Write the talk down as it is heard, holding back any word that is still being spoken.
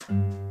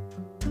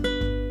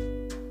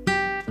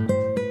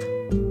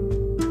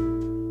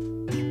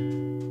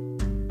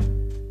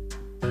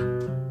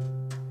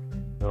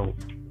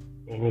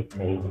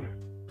sometimes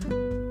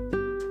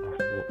I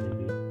smoke the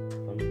weed.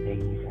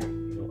 Sometimes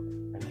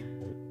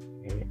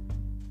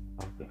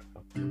I've got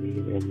stuff to do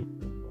then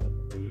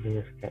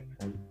laziness kicks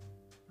in.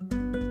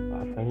 But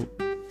I think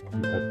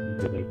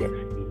the way it gets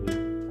steamy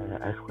and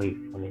it is quite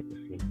funny at the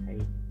same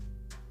time.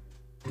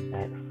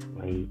 It's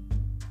like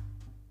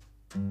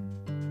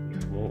you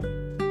smoke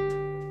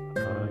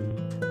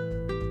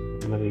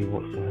and maybe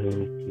watch the on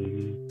TV,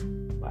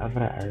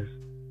 whatever it is,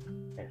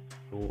 it's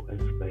so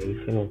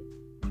inspirational.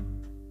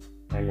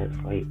 And it's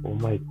like, oh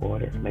my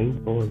god, it's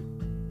mind blowing.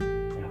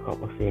 And a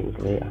couple of seconds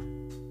later,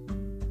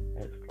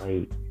 it's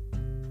like,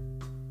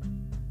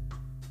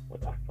 what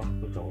the fuck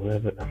was all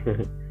of it? But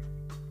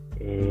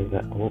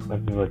I hope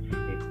everybody's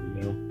taking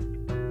well.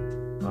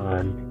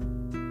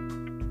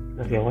 And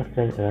if you're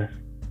listening to this,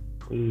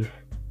 please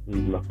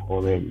leave me a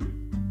comment.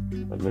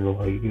 Let me know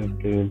how you're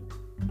doing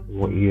and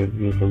what your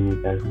views on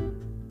weed is.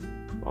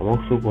 I'm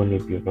also going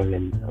to be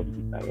running a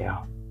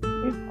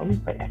wee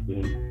bit of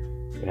game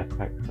where I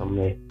pick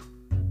somebody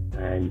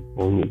and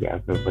we'll need to get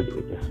everybody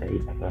to decide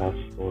if I have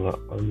stolen it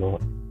or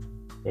not.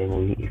 Then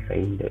we'll need to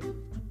find it.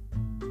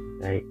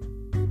 Right?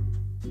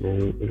 Now,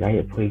 the guy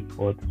that played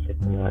for the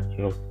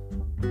Supernatural,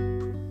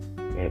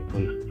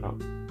 plays Chuck,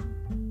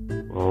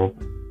 Rob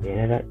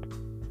Benedict.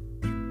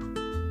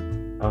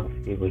 I'm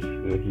fairly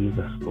sure he's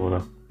a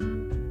stoner.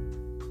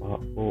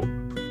 But folks,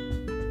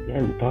 get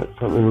in touch,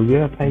 let me know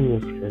your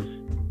opinions, because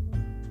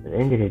at the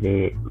end of the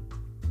day,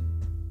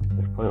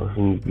 it's pointless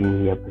in you being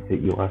here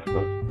without you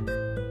listeners.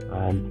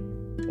 And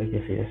like I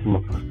say, this is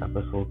my first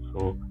episode,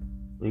 so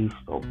please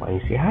stop by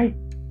and say hi,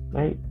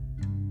 right?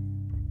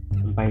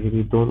 And by the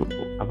way, don't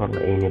ever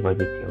let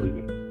anybody tell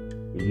you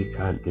that you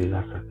can't do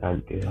this or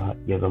can't do that.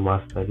 You're the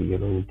master of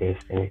your own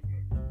destiny,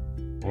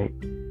 right?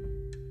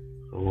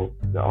 So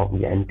get up and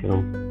get into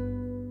them.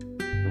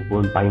 I'm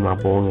going to buy my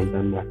bong and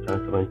give me a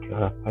chance to win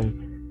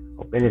 £200.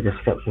 I'll be in the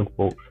description,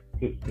 folks.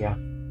 Take care.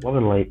 Love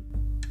and light.